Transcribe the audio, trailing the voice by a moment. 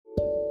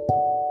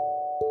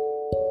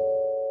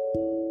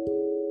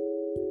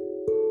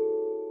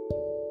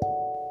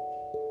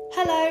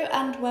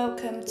and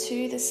welcome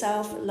to the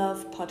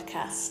Self-Love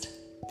Podcast.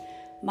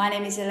 My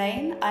name is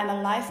Elaine, I'm a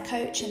life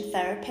coach and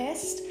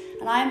therapist,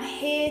 and I'm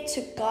here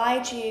to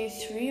guide you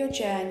through your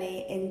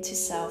journey into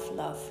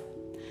self-love.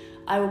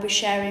 I will be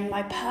sharing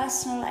my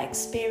personal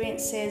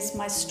experiences,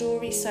 my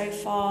story so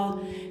far,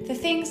 the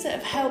things that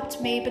have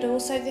helped me, but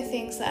also the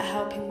things that are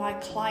helping my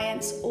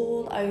clients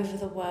all over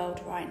the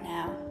world right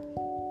now.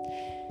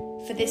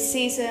 For this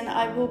season,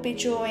 I will be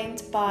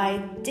joined by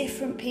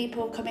different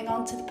people coming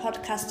onto the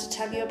podcast to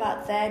tell you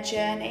about their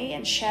journey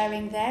and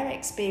sharing their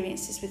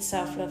experiences with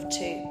self-love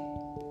too.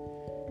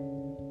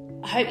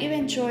 I hope you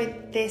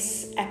enjoyed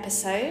this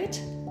episode,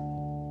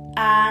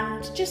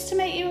 and just to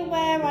make you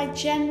aware, I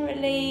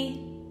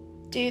generally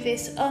do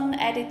this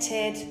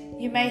unedited.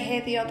 You may hear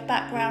the odd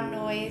background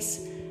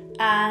noise,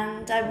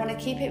 and I want to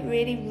keep it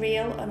really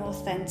real and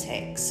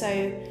authentic.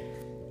 So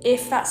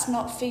if that's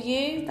not for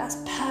you, that's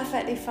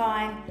perfectly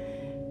fine.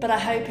 But I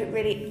hope it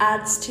really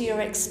adds to your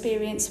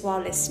experience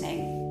while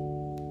listening.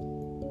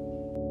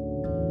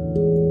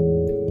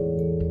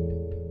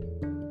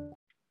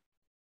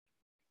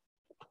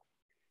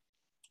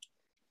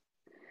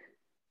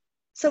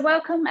 So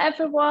welcome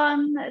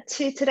everyone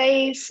to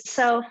today's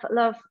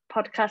Self-Love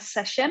podcast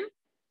session.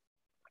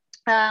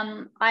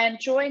 I am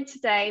joined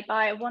today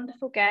by a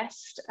wonderful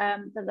guest,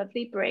 the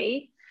lovely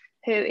Bree,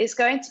 who is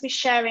going to be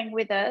sharing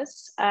with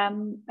us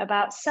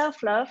about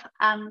self-love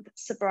and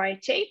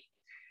sobriety.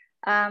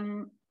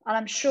 And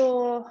I'm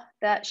sure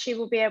that she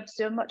will be able to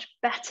do a much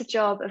better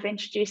job of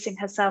introducing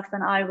herself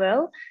than I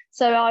will.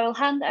 So I will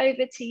hand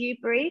over to you,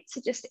 Bree,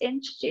 to just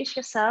introduce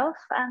yourself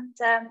and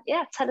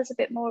tell us a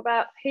bit more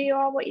about who you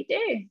are, what you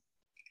do.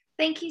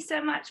 Thank you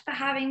so much for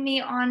having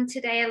me on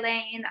today,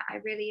 Elaine. I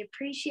really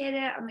appreciate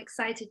it. I'm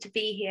excited to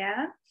be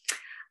here.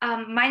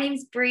 My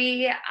name's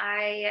Bree.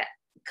 I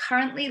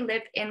currently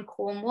live in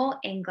Cornwall,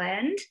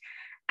 England,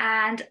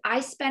 and I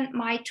spent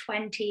my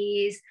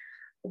 20s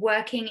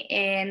working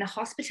in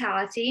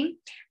hospitality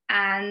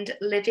and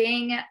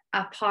living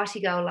a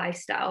party girl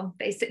lifestyle,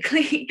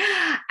 basically.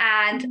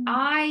 And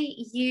I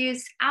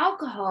used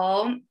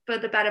alcohol for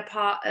the better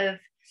part of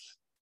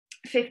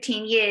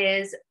 15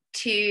 years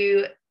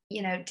to,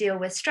 deal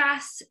with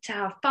stress, to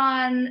have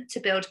fun, to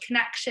build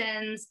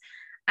connections.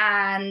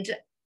 And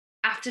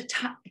after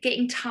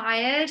getting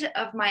tired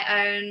of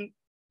my own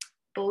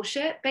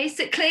bullshit,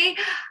 basically,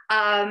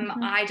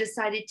 I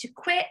decided to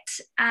quit,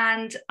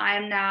 and I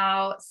am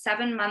now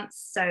 7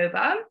 months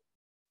sober.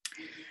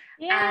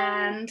 Yay.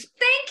 And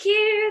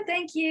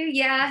thank you.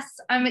 Yes,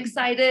 I'm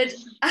excited.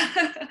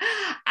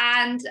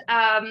 And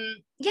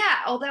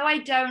although I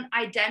don't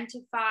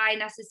identify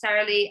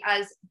necessarily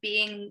as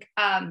being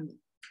an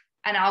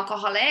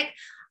alcoholic,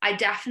 I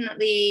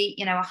definitely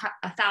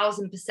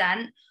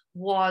 1,000%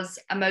 was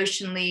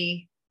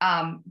emotionally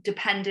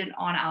dependent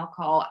on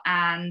alcohol,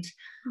 and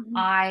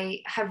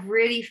I have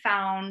really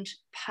found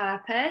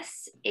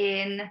purpose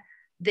in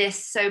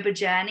this sober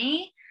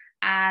journey,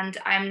 and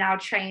I'm now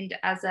trained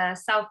as a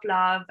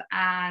self-love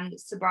and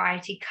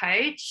sobriety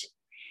coach,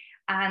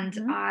 and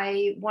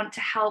I want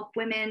to help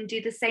women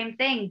do the same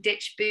thing,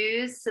 ditch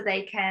booze so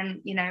they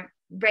can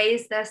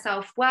raise their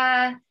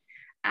self-worth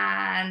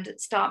and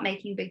start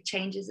making big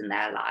changes in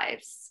their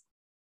lives.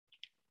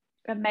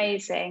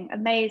 Amazing.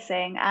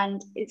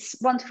 And it's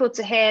wonderful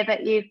to hear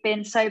that you've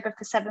been sober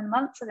for 7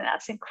 months. I think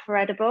that's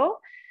incredible.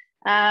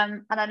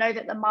 And I know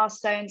that the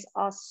milestones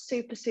are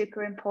super,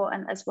 super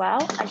important as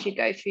well as you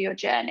go through your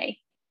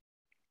journey.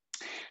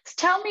 So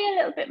tell me a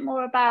little bit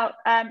more about,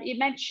 you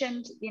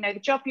mentioned, the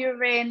job you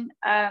were in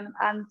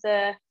and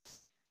the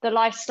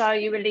lifestyle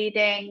you were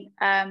leading.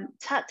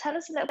 Tell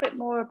us a little bit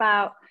more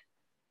about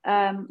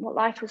what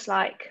life was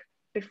like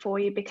before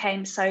you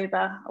became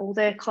sober, all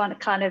the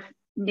kind of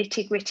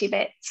nitty gritty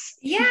bits.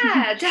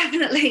 Yeah,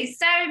 definitely.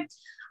 So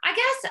I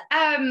guess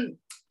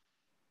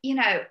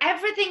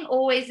everything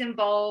always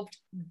involved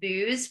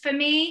booze for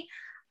me.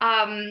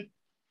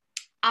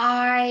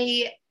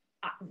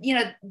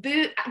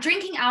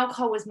 Drinking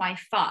alcohol was my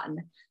fun,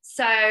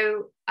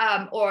 so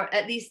or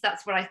at least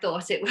that's what I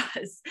thought it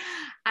was.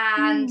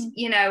 And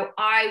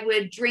I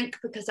would drink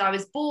because I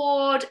was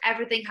bored.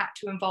 Everything had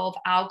to involve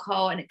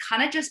alcohol, and it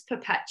kind of just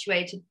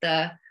perpetuated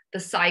the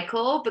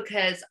cycle,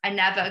 because I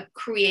never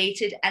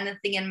created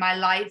anything in my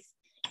life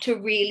to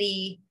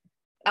really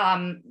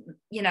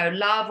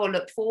love or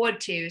look forward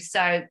to.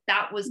 So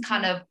that was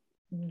kind of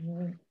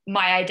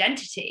my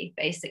identity,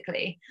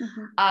 basically.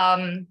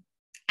 And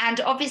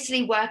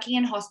obviously working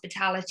in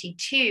hospitality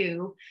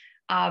too,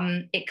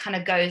 it kind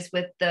of goes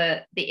with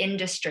the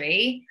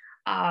industry.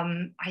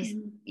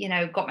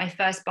 I got my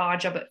first bar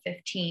job at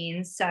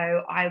 15. So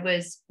I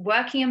was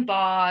working in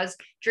bars,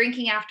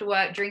 drinking after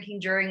work,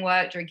 drinking during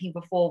work, drinking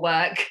before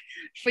work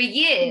for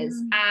years.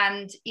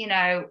 And,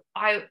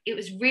 it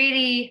was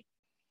really,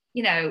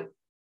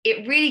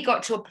 it really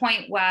got to a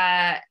point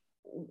where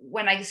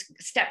when I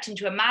stepped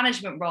into a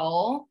management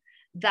role,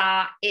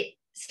 that it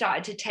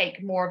started to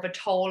take more of a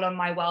toll on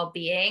my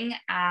well-being.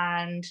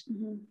 And,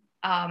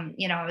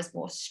 I was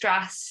more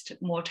stressed,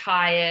 more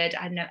tired,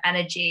 I had no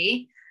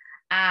energy.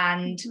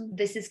 And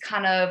this is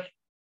kind of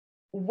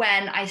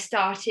when I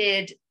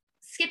started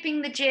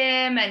skipping the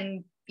gym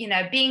and, you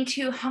know, being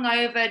too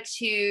hungover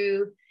to,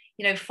 you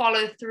know,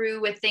 follow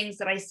through with things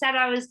that I said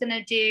I was going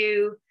to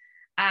do,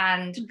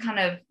 and kind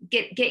of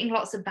getting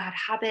lots of bad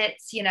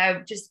habits, you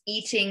know, just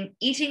eating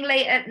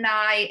late at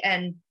night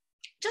and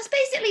just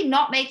basically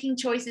not making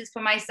choices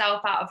for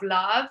myself out of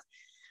love.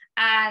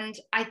 And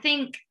I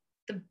think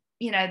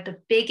the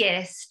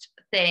biggest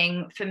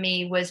thing for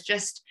me was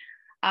just,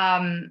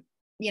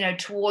 you know,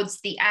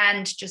 towards the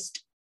end,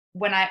 just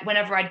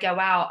whenever I'd go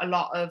out, a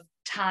lot of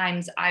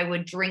times I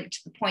would drink to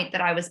the point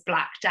that I was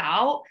blacked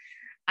out.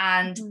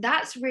 And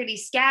that's really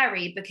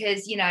scary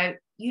because, you know,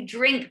 you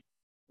drink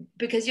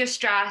because you're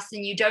stressed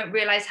and you don't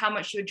realize how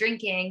much you're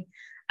drinking.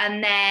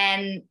 And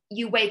then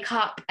you wake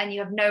up and you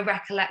have no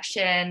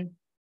recollection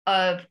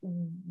of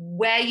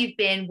where you've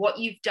been, what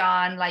you've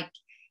done. Like,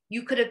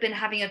 you could have been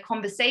having a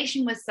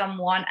conversation with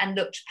someone and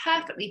looked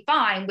perfectly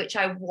fine, which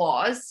I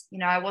was. You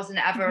know, I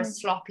wasn't ever a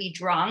sloppy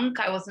drunk.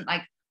 I wasn't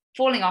like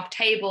falling off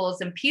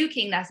tables and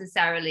puking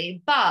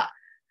necessarily, but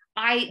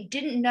I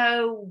didn't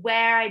know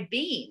where I'd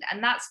been.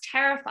 And that's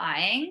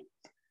terrifying.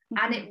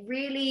 And it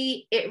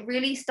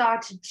really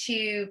started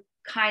to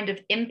kind of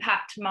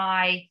impact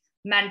my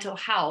mental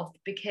health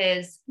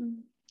because,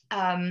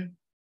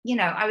 you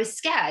know, I was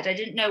scared. I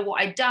didn't know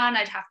what I'd done.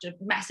 I'd have to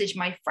message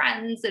my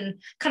friends and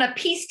kind of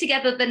piece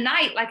together the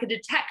night like a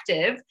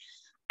detective.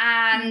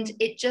 And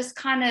it just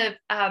kind of,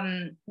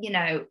 you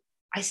know,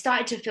 I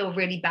started to feel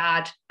really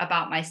bad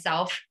about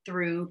myself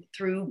through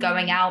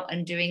going out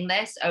and doing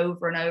this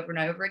over and over and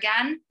over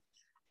again.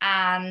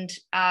 And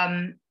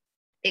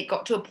it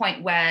got to a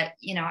point where,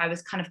 you know, I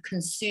was kind of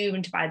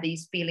consumed by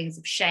these feelings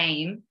of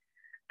shame.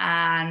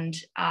 And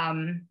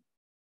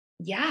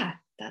yeah,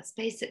 that's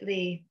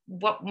basically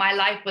what my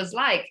life was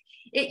like.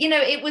 You know,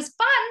 it was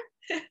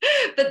fun,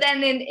 but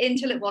then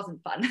until it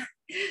wasn't fun.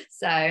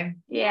 So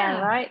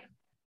yeah, right.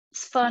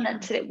 It's fun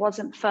until it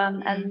wasn't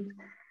fun. And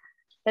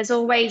there's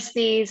always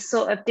these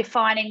sort of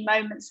defining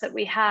moments that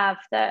we have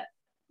that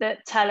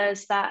tell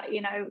us that, you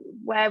know,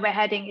 where we're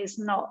heading is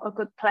not a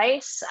good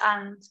place,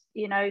 and,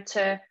 you know,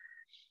 to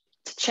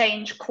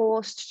change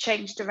course, to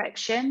change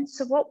direction.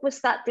 So what was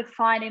that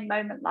defining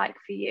moment like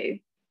for you,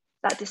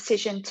 that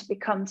decision to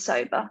become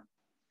sober?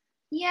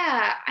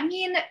 Yeah, I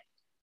mean,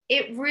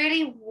 it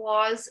really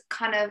was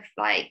kind of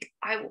like,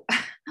 I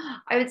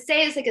would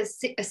say it's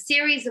like a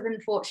series of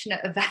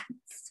unfortunate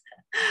events.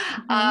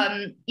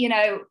 You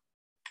know,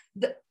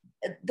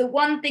 the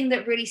one thing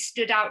that really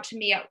stood out to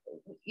me,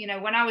 you know,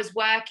 when I was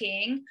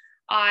working,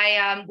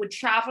 I would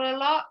travel a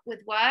lot with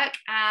work,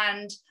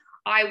 and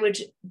I would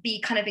be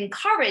kind of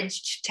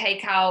encouraged to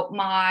take out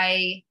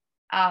my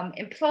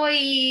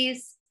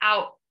employees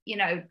out, you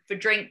know, for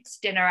drinks,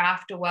 dinner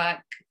after work,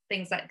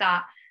 things like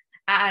that.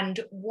 And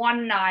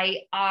one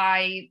night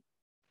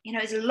you know,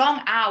 it's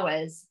long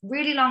hours,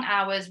 really long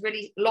hours,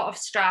 really a lot of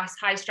stress,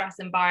 high stress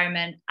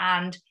environment.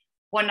 And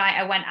one night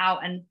I went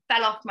out and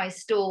fell off my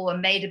stool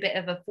and made a bit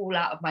of a fool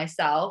out of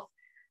myself.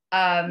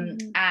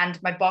 And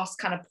my boss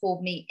kind of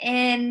pulled me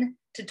in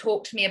to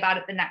talk to me about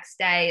it the next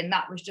day. And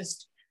that was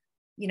just,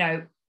 you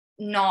know,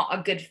 not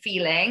a good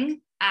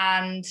feeling.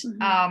 And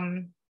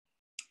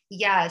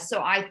yeah,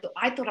 so I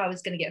thought I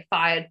was going to get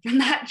fired from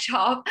that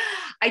job.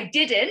 I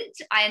didn't.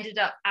 I ended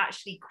up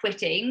actually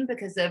quitting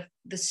because of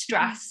the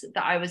stress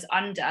that I was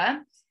under.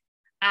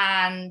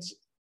 And,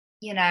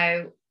 you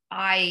know,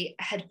 I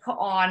had put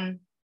on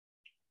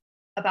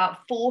about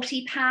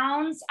 40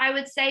 pounds, I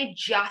would say,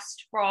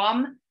 just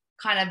from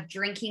kind of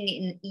drinking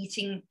and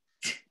eating,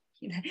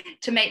 you know,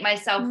 to make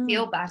myself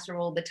feel better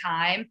all the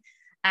time.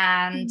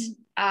 And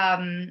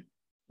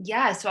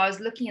yeah, so I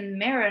was looking in the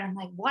mirror and I'm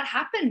like, what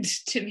happened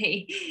to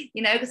me?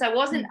 You know, because I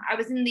was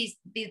in these,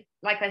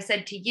 like I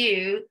said to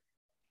you,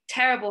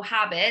 terrible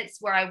habits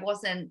where I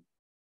wasn't,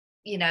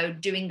 you know,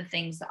 doing the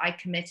things that I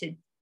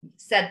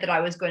said that I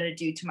was going to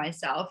do to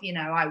myself. You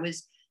know, I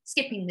was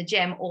skipping the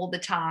gym all the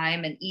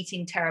time and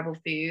eating terrible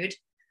food.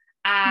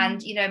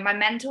 And, you know, my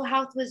mental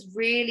health was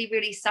really,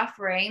 really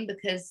suffering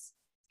because,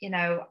 you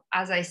know,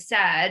 as I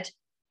said,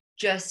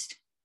 just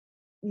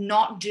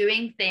not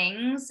doing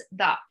things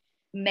that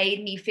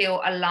made me feel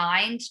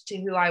aligned to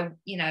who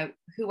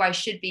I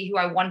should be, who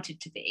I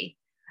wanted to be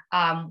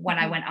when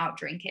I went out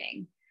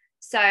drinking.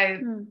 So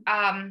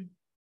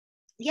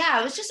yeah,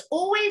 I was just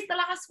always the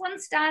last one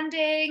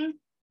standing.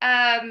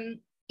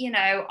 You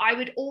know, I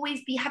would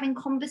always be having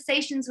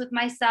conversations with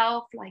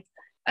myself, like,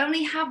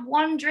 only have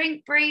one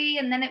drink, Brie,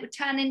 and then it would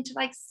turn into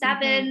like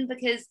 7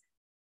 because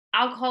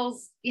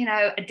alcohol's, you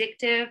know,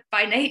 addictive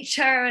by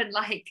nature, and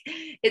like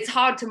it's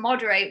hard to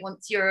moderate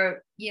once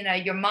your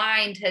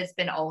mind has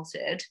been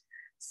altered.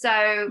 So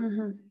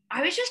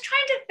I was just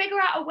trying to figure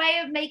out a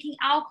way of making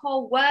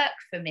alcohol work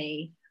for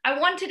me. I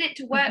wanted it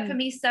to work for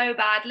me so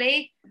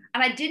badly,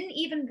 and I didn't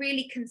even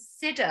really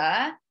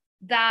consider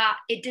that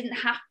it didn't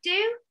have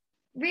to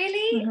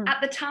really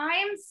at the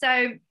time.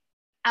 So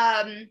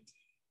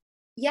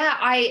yeah,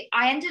 I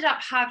ended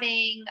up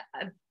having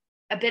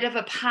a bit of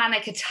a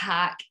panic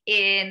attack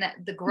in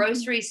the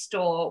grocery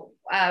store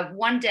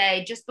one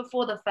day just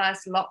before the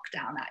first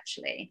lockdown,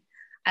 actually.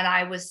 And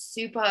I was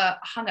super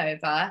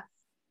hungover,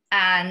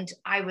 and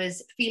I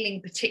was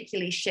feeling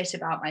particularly shit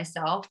about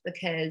myself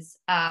because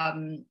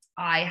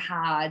I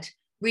had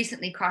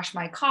recently crashed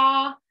my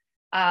car.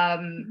 I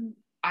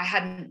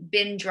hadn't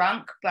been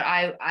drunk, but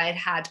I had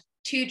had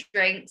 2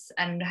 drinks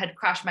and had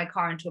crashed my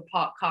car into a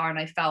parked car, and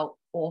I felt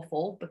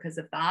awful because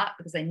of that,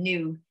 because I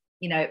knew,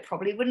 you know, it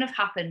probably wouldn't have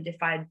happened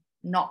if I'd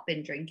not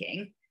been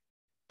drinking.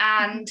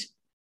 And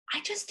I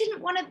just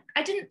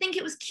I didn't think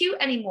it was cute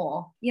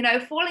anymore, you know,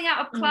 falling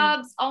out of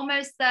clubs,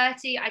 almost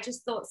 30. I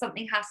just thought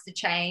something has to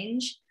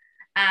change.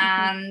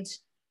 And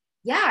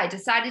yeah, I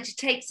decided to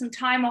take some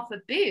time off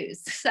of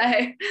booze. So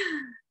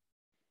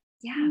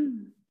yeah.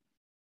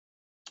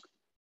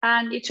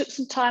 And you took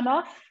some time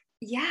off?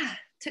 Yeah,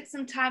 took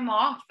some time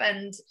off.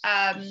 And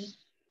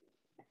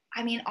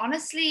I mean,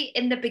 honestly,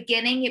 in the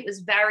beginning, it was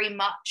very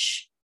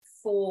much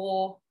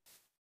for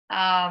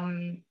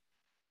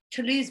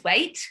to lose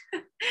weight.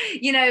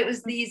 You know, it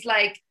was these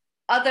like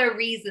other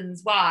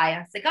reasons why. I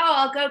was like, oh,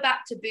 I'll go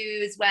back to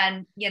booze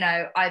when, you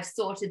know, I've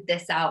sorted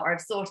this out or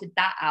I've sorted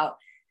that out.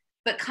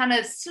 But kind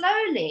of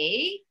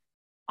slowly,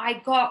 I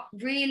got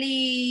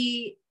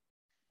really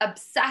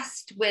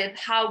obsessed with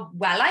how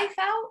well I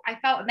felt. I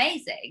felt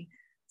amazing.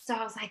 So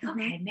I was like,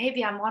 okay,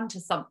 maybe I'm onto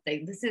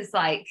something. This is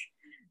like,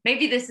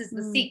 maybe this is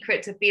the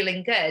secret to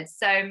feeling good.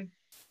 So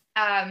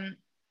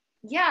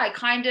yeah, I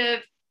kind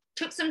of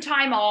took some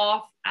time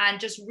off and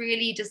just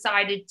really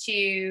decided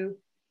to,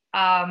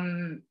 I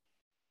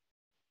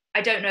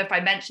don't know if I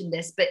mentioned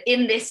this, but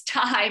in this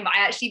time, I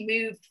actually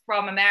moved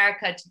from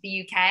America to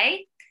the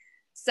UK.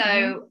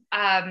 So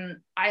I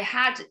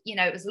had, you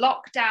know, it was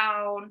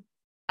lockdown.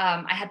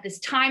 I had this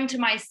time to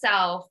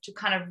myself to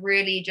kind of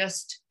really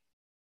just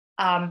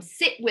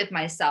sit with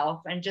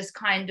myself and just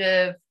kind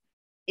of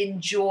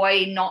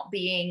enjoy not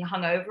being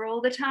hungover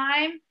all the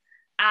time.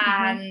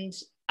 And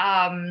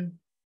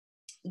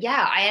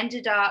yeah, I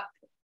ended up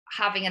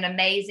having an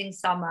amazing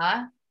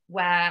summer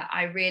where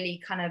I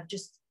really kind of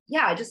just,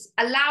 yeah, I just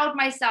allowed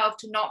myself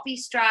to not be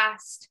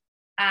stressed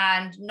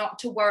and not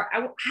to worry.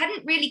 I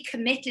hadn't really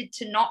committed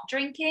to not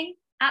drinking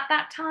at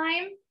that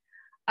time.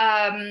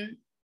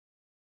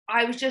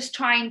 I was just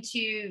trying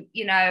to,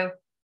 you know,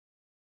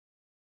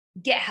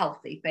 get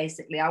healthy,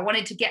 basically. I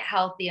wanted to get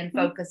healthy and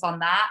focus on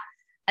that.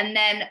 And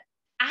then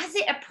as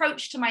it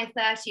approached to my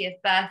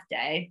 30th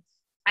birthday,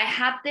 I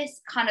had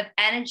this kind of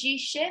energy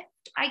shift,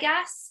 I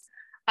guess.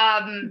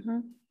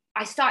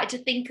 I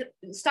started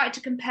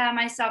to compare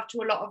myself to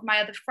a lot of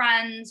my other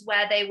friends,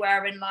 where they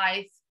were in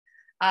life,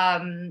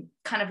 kind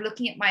of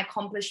looking at my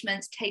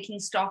accomplishments, taking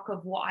stock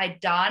of what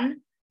I'd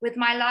done with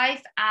my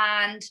life.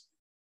 And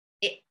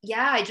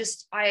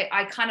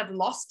I kind of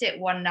lost it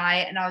one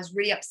night, and I was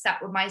really upset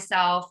with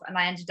myself, and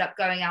I ended up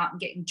going out and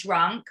getting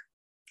drunk.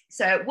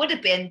 So it would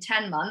have been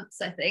 10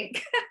 months, I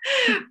think,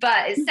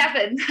 but it's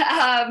 7.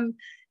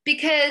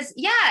 Because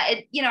you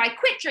know, I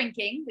quit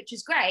drinking, which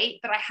is great,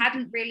 but I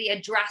hadn't really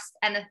addressed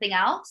anything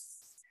else.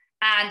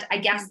 And I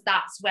guess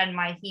that's when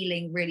my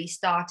healing really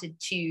started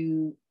to,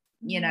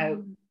 you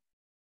know,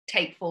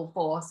 take full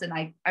force. And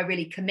I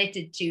really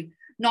committed to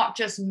not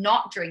just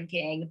not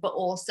drinking, but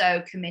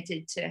also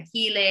committed to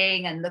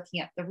healing and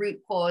looking at the root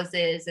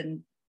causes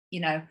and,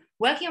 you know,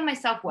 working on my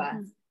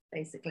self-worth,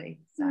 basically.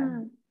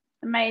 So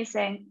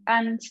amazing.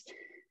 And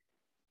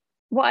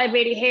what I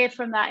really hear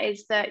from that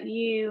is that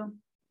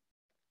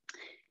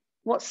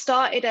what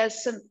started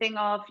as something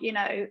of, you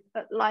know,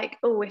 like,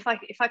 oh, if I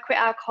quit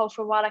alcohol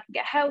for a while, I can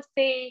get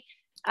healthy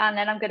and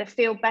then I'm going to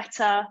feel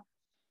better.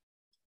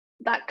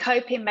 That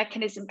coping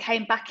mechanism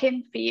came back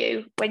in for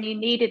you when you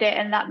needed it,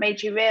 and that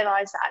made you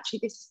realize that actually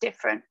this is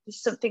different.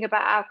 There's something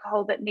about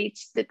alcohol that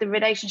the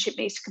relationship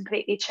needs to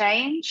completely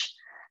change.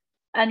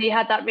 And you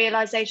had that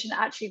realization that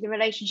actually the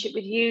relationship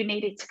with you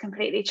needed to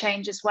completely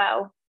change as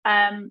well.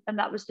 And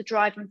that was the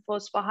driving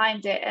force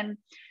behind it. And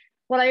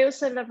what I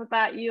also love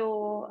about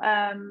your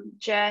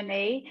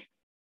journey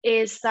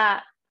is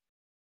that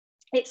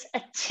it's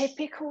a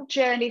typical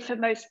journey for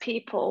most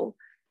people,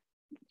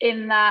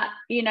 in that,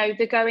 you know,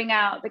 they're going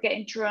out, they're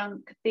getting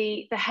drunk,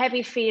 the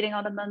heavy feeling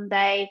on a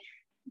Monday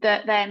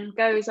that then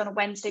goes on a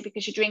Wednesday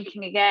because you're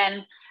drinking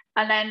again.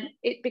 And then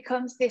it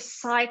becomes this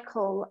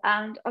cycle.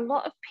 And a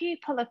lot of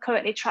people are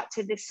currently trapped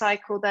in this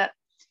cycle that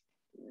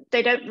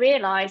they don't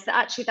realize that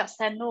actually that's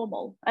their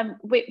normal. And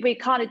we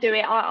kind of do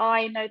it.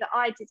 I know that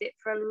I did it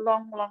for a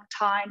long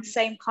time,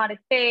 same kind of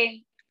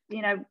thing,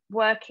 you know,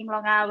 working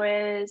long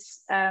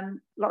hours,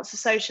 lots of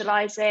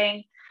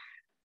socializing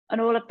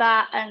and all of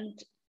that. And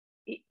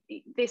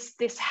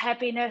this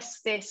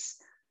heaviness,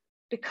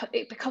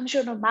 it becomes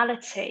your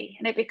normality,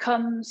 and it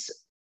becomes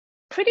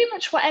pretty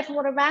much what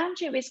everyone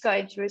around you is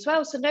going through as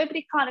well. So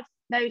nobody kind of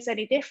knows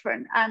any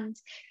different. And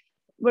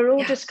we're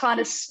all just kind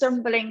of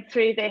stumbling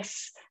through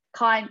this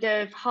kind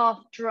of half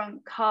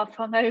drunk, half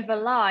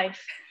hungover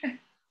life.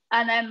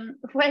 And then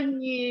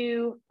when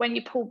you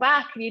pull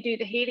back and you do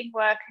the healing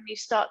work and you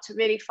start to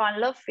really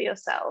find love for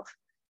yourself,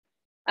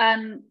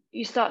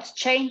 you start to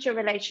change your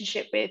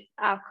relationship with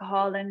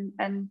alcohol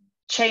and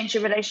change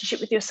your relationship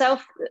with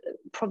yourself,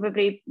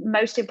 probably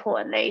most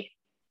importantly,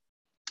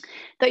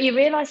 that you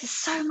realize there's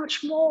so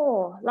much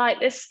more. Like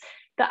this,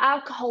 the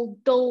alcohol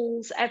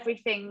dulls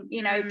everything,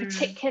 you know,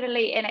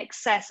 particularly in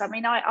excess. I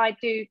mean, I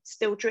do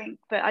still drink,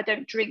 but I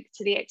don't drink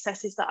to the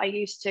excesses that I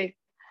used to.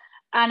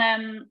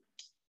 And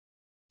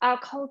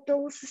alcohol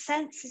dulls the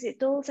senses, it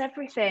dulls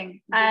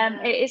everything.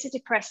 It is a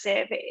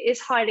depressive, it is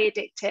highly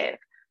addictive.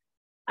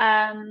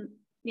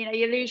 You know,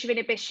 you lose your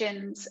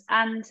inhibitions,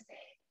 and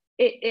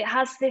it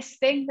has this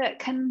thing that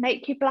can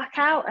make you black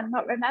out and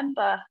not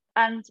remember.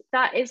 And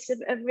that is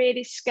a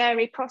really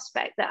scary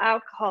prospect, that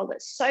alcohol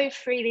that's so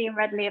freely and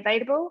readily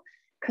available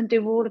can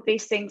do all of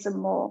these things and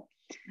more.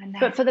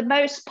 But for the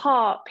most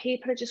part,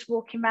 people are just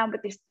walking around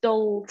with this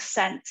dulled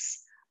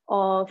sense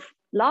of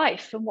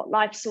life and what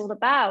life's all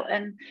about,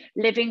 and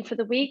living for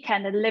the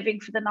weekend and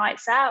living for the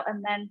nights out,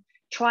 and then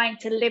trying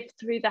to live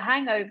through the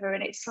hangover.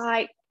 And it's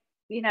like,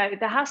 you know,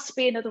 there has to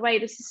be another way.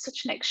 This is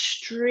such an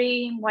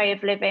extreme way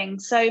of living.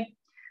 So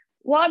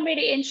what I'm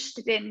really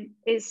interested in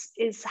is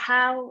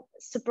how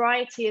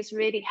sobriety has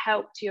really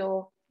helped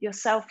your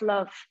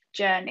self-love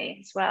journey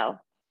as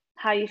well,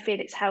 how you feel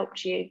it's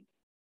helped you.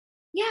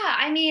 Yeah,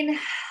 I mean,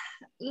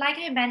 like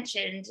I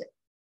mentioned,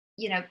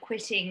 you know,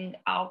 quitting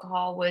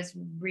alcohol was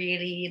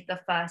really the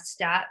first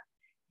step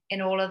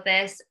in all of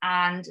this.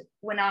 And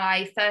when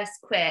I first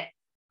quit,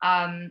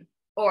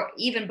 or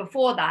even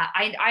before that,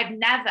 I've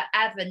never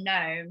ever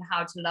known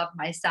how to love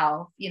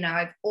myself. You know,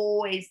 I've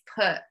always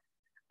put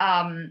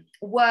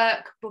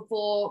work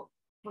before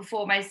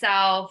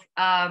myself,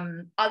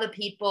 other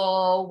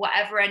people,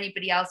 whatever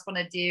anybody else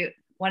wanted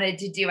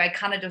to do, I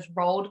kind of just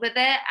rolled with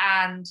it.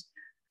 And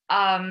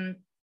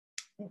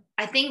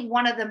I think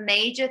one of the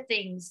major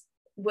things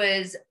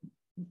was,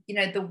 you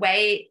know, the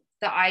way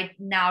that I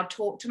now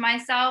talk to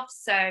myself.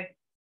 So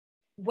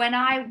when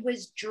I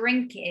was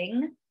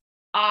drinking,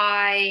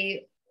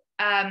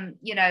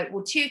 you know,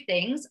 well, two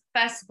things.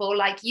 First of all,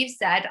 like you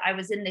said, I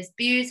was in this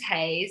booze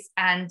haze,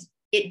 and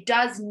it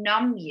does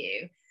numb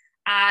you,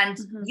 and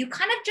you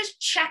kind of just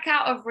check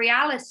out of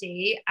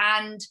reality.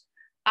 And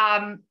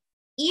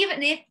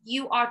even if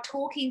you are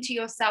talking to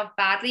yourself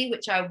badly,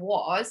 which I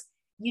was,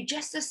 you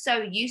just are so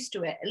used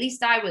to it. At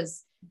least I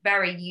was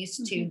very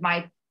used to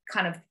my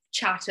kind of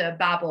chatter,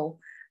 babble,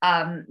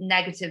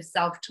 negative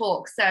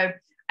self-talk. So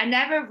I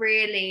never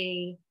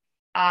really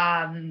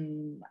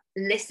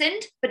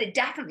listened, but it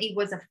definitely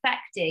was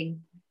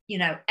affecting, you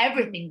know,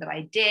 everything that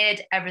I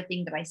did,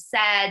 everything that I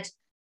said.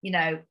 You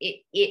know,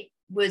 it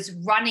was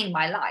running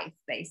my life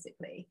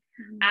basically.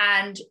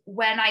 And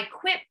when I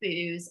quit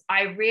booze,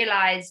 I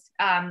realized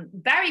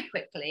very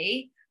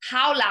quickly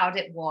how loud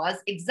it was,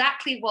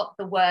 exactly what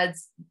the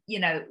words, you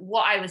know,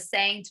 what I was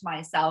saying to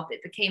myself.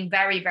 It became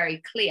very,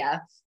 very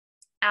clear.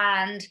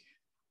 And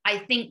I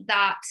think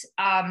that,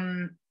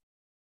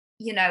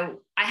 you know,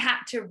 I had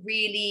to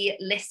really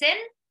listen,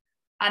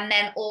 and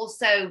then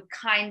also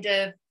kind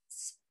of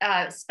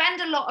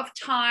spend a lot of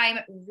time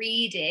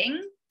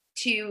reading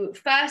to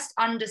first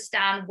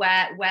understand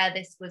where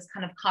this was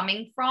kind of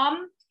coming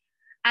from,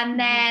 and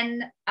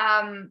then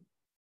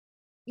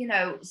you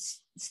know,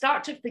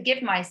 start to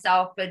forgive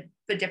myself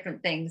for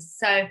different things.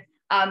 So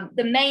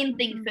the main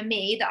thing for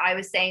me that I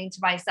was saying to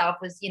myself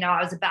was, you know,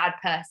 I was a bad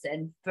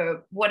person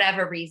for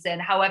whatever reason,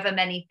 however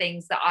many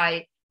things that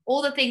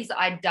all the things that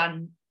I'd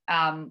done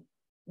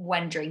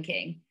when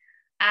drinking.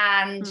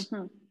 And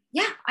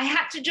yeah, I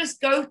had to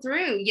just go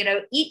through, you know,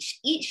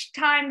 each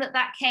time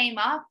that came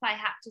up, I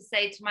had to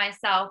say to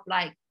myself,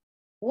 like,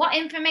 what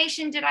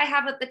information did I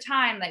have at the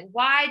time? Like,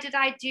 why did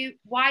I do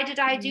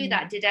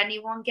that? Did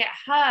anyone get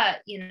hurt?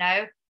 You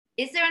know,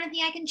 is there anything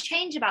I can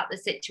change about the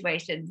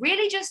situation?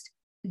 Really just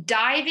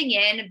diving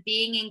in,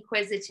 being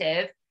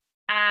inquisitive.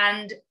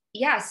 And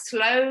yeah,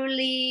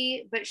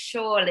 slowly but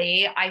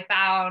surely, I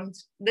found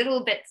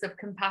little bits of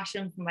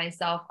compassion for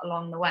myself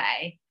along the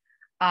way.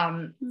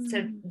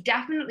 So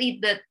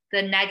definitely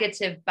the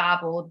negative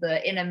babble,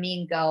 the inner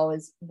mean girl,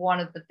 is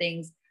one of the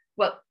things.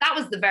 Well, that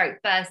was the very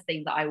first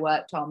thing that I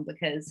worked on,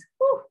 because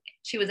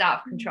she was out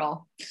of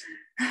control.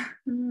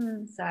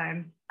 So,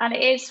 and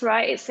it is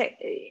right. It's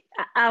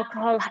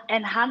alcohol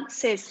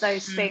enhances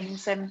those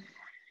things, and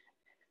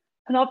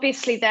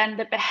obviously then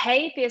the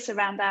behaviors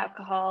around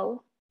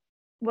alcohol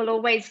will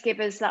always give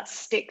us that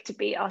stick to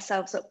beat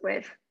ourselves up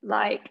with.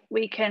 Like,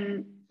 we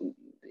can,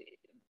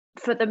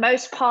 for the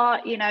most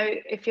part, you know,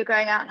 if you're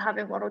going out and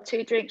having one or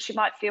two drinks, you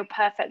might feel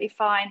perfectly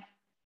fine.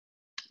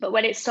 But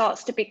when it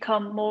starts to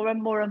become more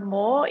and more and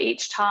more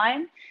each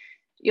time,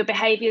 your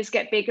behaviors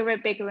get bigger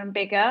and bigger and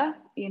bigger,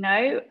 you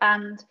know,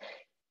 and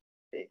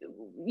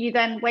you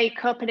then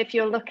wake up, and if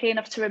you're lucky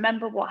enough to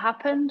remember what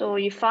happened, or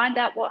you find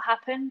out what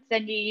happened,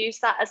 then you use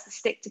that as the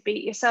stick to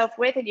beat yourself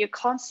with, and you're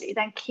constantly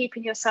then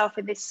keeping yourself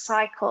in this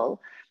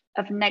cycle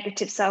of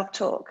negative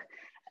self-talk.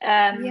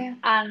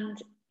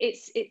 And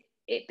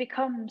it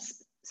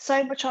becomes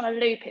so much on a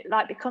loop. It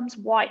like becomes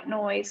white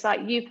noise. Like,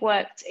 you've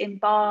worked in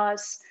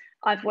bars,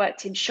 I've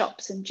worked in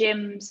shops and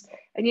gyms,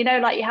 And you know,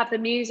 like you have the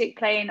music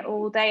playing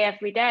all day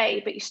every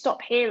day, but you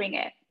stop hearing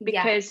it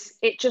because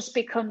it just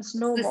becomes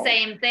normal. It's the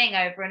same thing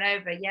over and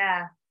over.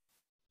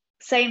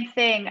 Same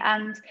thing.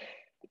 And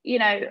you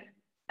know,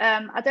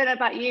 I don't know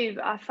about you,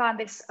 but I find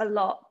this a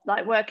lot,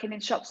 like working in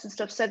shops and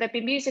stuff. So there'd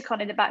be music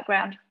on in the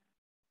background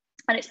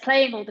and it's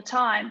playing all the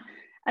time.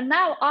 And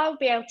now I'll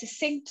be able to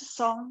sing to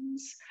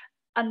songs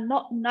and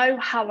not know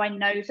how I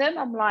know them.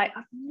 I'm like,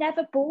 I've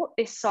never bought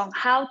this song.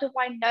 How do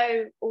I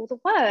know all the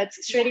words?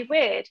 It's really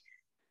weird.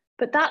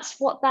 But that's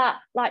what that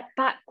like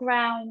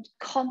background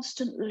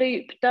constant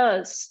loop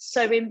does.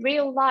 So in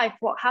real life,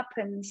 what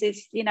happens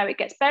is, you know, it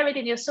gets buried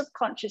in your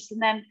subconscious,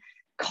 and then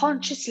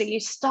consciously you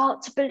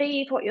start to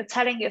believe what you're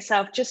telling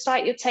yourself, just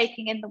like you're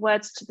taking in the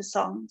words to the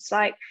songs.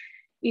 Like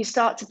you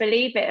start to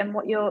believe it, and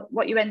what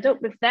you end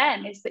up with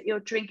then is that you're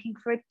drinking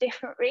for a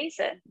different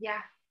reason.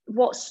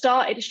 What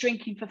started as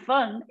drinking for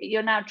fun,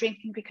 you're now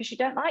drinking because you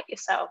don't like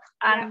yourself.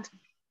 And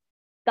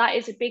that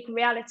is a big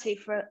reality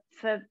for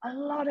a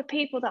lot of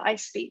people that I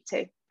speak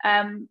to,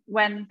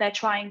 when they're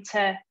trying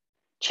to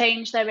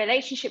change their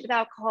relationship with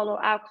alcohol,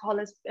 or alcohol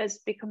has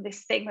become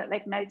this thing that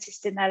they've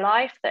noticed in their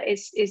life that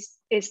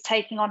is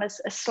taking on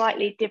a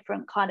slightly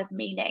different kind of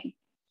meaning.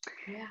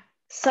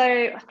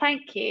 So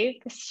thank you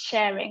for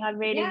sharing. I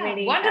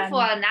really wonderful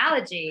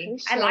analogy.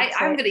 I'm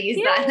going to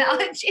use that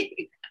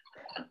analogy.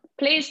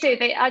 Please do.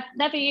 I've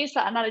never used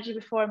that analogy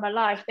before in my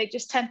life. They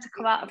just tend to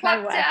come out of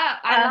nowhere. It up.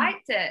 I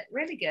liked it.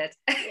 Really good.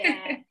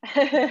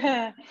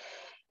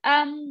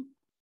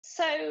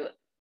 So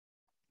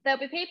there'll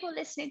be people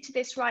listening to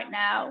this right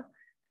now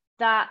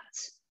that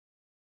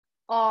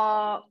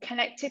are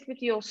connected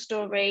with your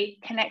story,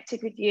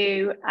 connected with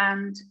you,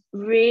 and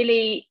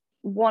really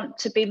want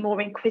to be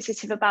more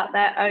inquisitive about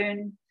their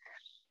own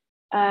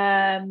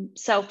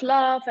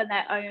self-love and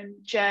their own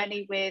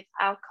journey with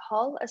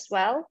alcohol as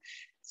well.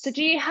 So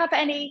do you have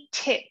any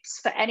tips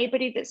for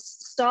anybody that's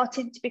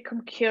starting to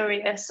become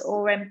curious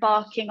or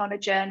embarking on a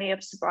journey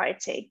of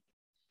sobriety?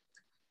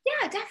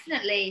 Yeah,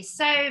 definitely.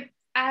 So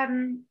I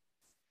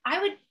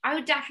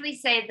would definitely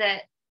say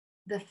that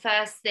the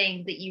first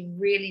thing that you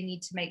really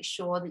need to make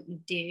sure that you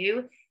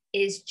do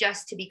is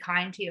just to be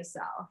kind to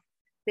yourself,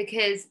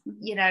 because,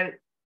 you know,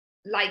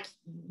 like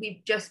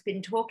we've just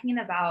been talking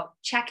about,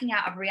 checking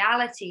out of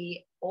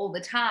reality all the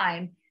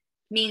time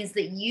means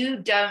that you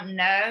don't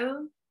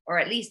know, or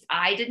at least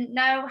I didn't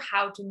know,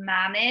 how to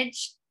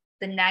manage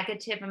the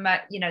negative,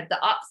 the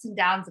ups and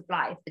downs of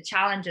life, the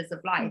challenges of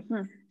life.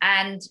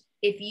 And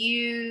if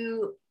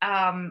you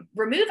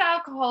remove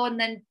alcohol and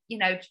then, you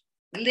know,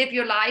 live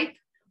your life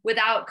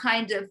without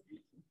kind of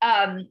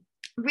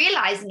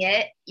realizing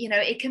it, you know,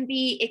 it can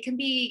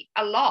be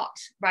a lot,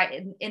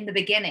 right? In the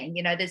beginning,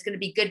 you know, there's going to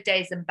be good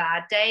days and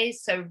bad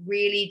days. So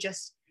really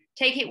just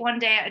take it one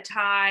day at a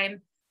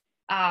time.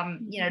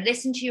 You know,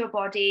 listen to your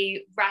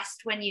body,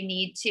 rest when you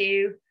need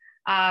to.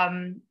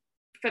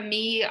 For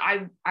me,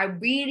 I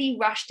really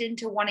rushed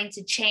into wanting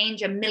to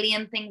change a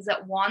million things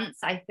at once.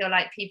 I feel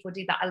like people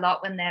do that a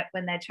lot when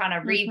they're trying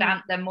to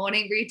revamp their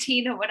morning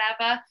routine or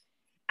whatever.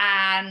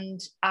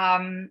 And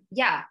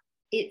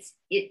it's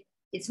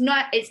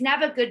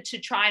never good to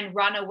try and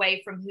run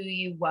away from who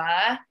you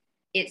were.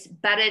 It's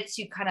better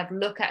to kind of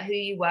look at who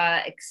you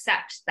were,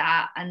 accept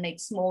that, and make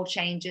small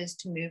changes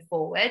to move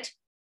forward.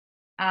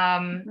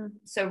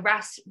 So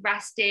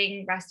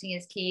resting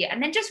is key.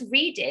 And then just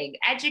reading,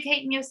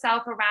 educating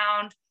yourself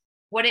around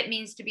what it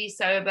means to be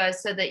sober,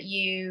 so that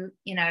you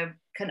know,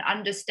 can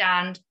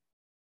understand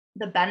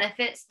the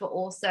benefits, but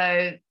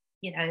also,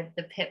 you know,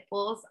 the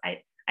pitfalls.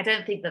 I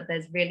don't think that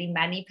there's really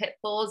many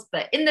pitfalls,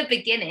 but in the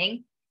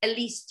beginning, at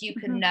least you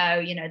can know,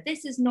 you know,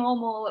 this is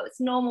normal. It's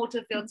normal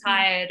to feel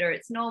tired, or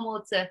it's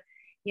normal to,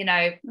 you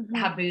know,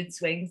 have mood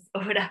swings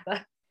or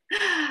whatever.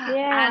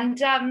 And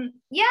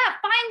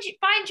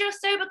find your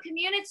sober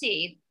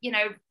community, you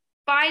know,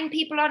 find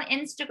people on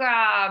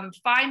Instagram,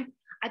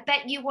 I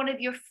bet you one of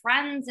your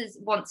friends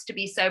wants to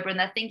be sober and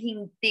they're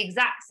thinking the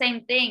exact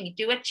same thing.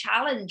 Do a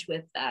challenge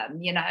with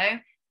them, you know.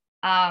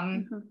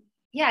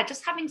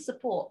 Just having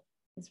support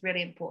is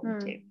really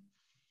important too.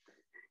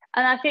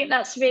 And I think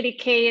that's really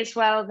key as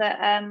well,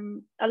 that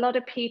a lot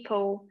of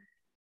people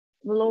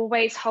will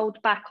always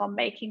hold back on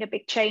making a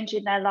big change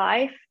in their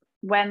life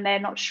when they're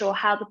not sure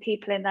how the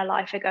people in their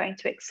life are going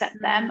to accept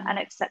them and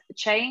accept the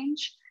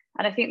change.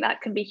 And I think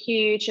that can be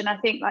huge. And I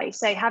think, like you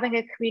say, having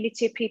a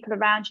community of people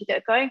around you that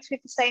are going through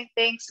the same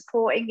thing,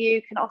 supporting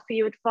you, can offer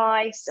you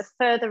advice, are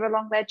further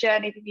along their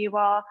journey than you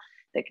are,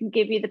 that can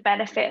give you the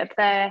benefit of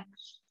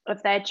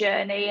their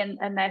journey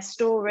and their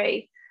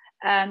story,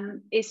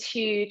 is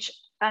huge.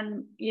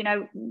 And, you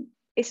know,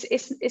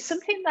 it's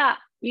something that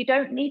you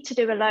don't need to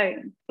do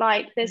alone.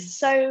 Like, there's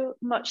so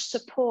much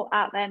support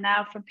out there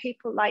now from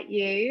people like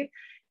you,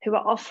 who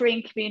are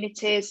offering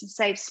communities and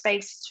safe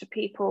spaces for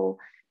people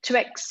to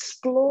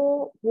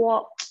explore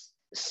what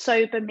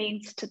sober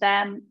means to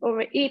them,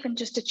 or even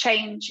just a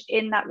change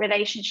in that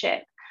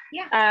relationship.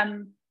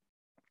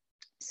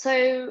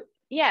 So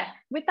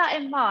with that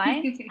in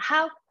mind,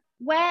 how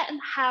where and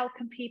how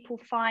can people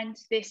find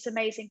this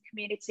amazing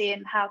community,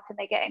 and how can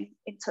they get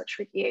in touch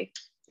with you?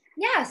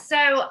 Yeah,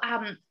 so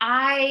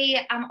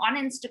I am on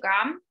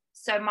Instagram.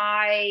 So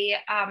my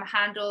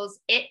handles,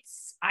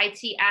 it's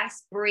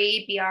ITS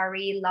Bree,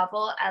 BRE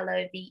Lovell,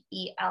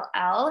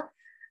 LOVELL.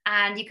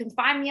 And you can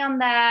find me on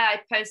there. I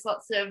post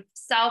lots of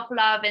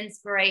self-love,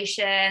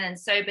 inspiration, and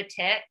sober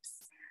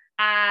tips.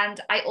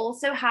 And I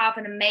also have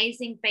an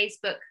amazing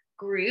Facebook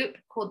group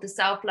called the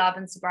Self-Love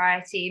and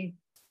Sobriety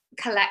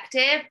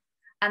Collective.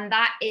 And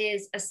that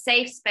is a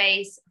safe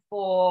space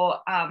for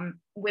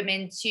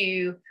women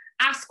to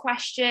ask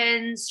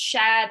questions,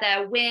 share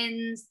their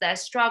wins, their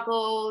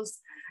struggles.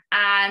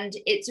 And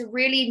it's a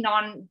really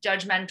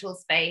non-judgmental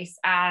space.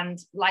 And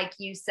like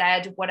you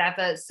said,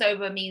 whatever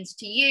sober means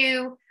to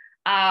you,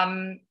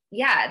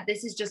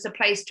 this is just a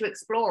place to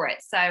explore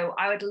it. So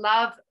I would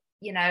love,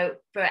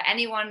 for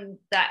anyone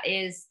that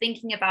is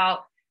thinking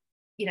about,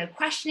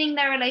 questioning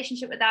their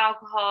relationship with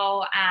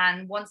alcohol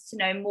and wants to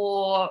know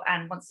more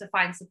and wants to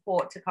find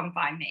support, to come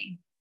find me.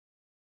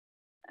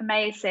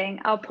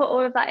 Amazing. I'll put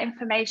all of that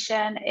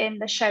information in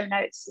the show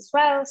notes as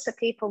well, so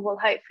people will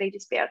hopefully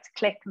just be able to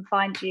click and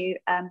find you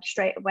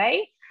straight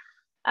away.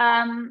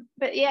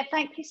 But yeah,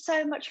 thank you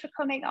so much for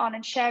coming on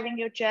and sharing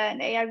your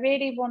journey. I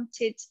really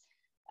wanted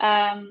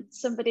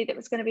somebody that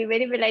was going to be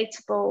really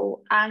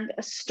relatable and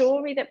a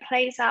story that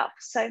plays out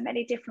for so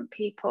many different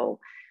people.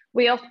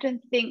 We often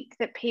think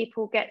that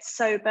people get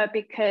sober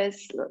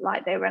because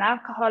like they were an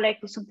alcoholic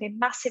or something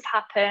massive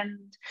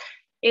happened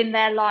in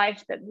their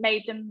life that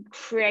made them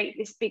create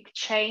this big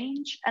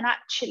change. And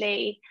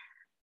actually,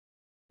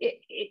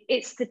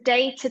 it's the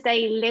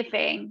day-to-day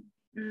living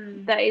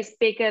that is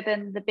bigger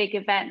than the big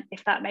event,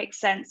 if that makes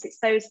sense. It's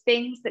those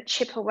things that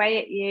chip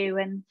away at you,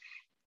 and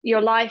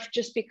your life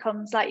just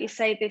becomes, like you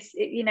say, this,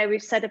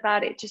 we've said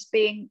about it just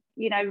being,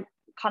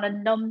 kind of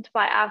numbed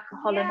by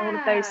alcohol and all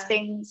of those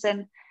things.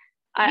 And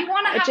you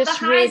want to have just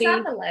the highs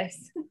and the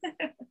lows.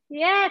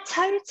 Yeah,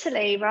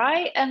 totally,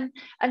 right. And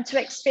to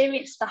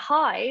experience the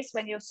highs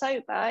when you're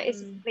sober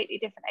is a completely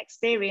different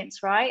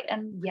experience, right?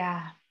 And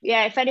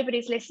yeah, if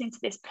anybody's listening to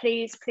this,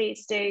 please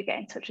do get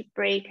in touch with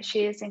Bree, because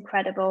she is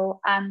incredible.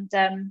 And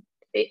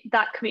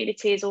that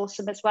community is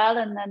awesome as well.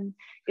 And then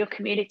your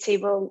community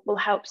will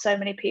help so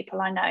many people,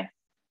 I know.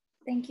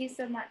 Thank you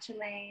so much,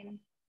 Elaine.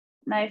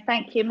 No,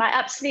 thank you. My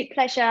absolute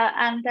pleasure.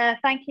 And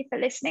thank you for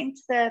listening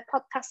to the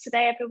podcast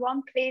today,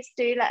 everyone. Please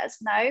do let us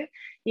know.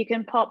 You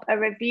can pop a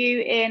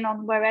review in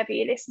on wherever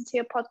you listen to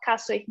your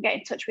podcast, or you can get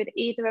in touch with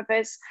either of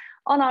us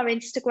on our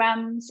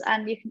Instagrams,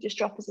 and you can just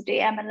drop us a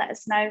DM and let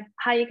us know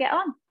how you get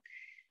on.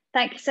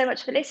 Thank you so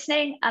much for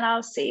listening, and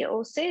I'll see you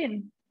all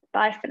soon.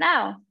 Bye for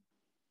now.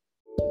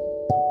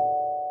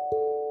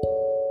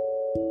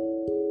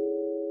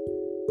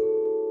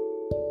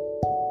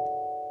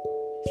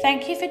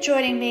 Thank you for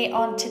joining me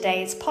on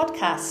today's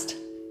podcast.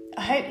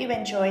 I hope you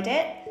enjoyed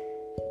it.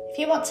 If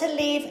you want to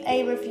leave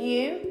a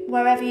review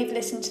wherever you've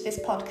listened to this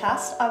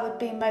podcast, I would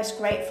be most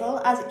grateful,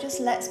 as it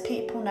just lets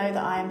people know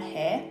that I am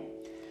here.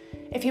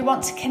 If you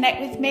want to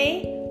connect with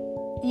me,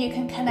 you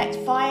can connect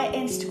via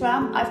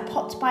Instagram. I've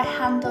popped my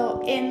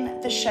handle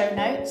in the show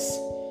notes.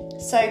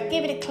 So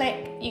give it a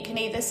click. You can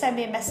either send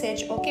me a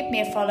message or give me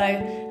a follow,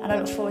 and I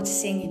look forward to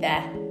seeing you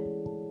there.